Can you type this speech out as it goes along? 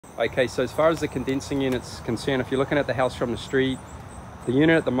Okay, so as far as the condensing unit's concerned, if you're looking at the house from the street, the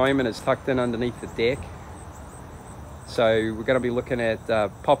unit at the moment is tucked in underneath the deck. So we're going to be looking at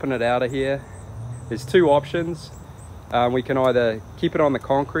popping it out of here. There's two options. We can either keep it on the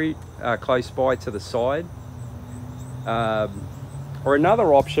concrete close by to the side, or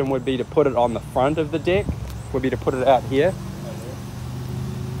another option would be to put it on the front of the deck, would be to put it out here.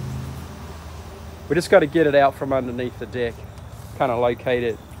 We just got to get it out from underneath the deck, kind of locate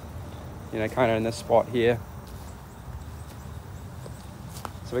it, you know, kind of in this spot here.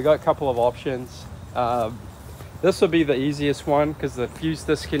 So we got a couple of options. This will be the easiest one because the fuse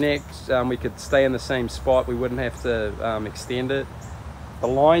disconnects, we could stay in the same spot. We wouldn't have to extend it. The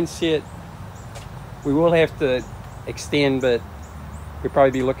line set, we will have to extend, but we'd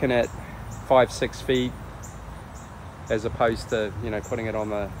probably be looking at 5-6 feet as opposed to, you know, putting it on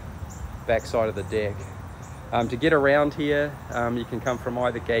the back side of the deck. To get around here, you can come from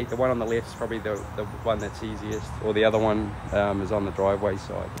either gate. The one on the left is probably the one that's easiest, or the other one is on the driveway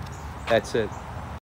side. That's it.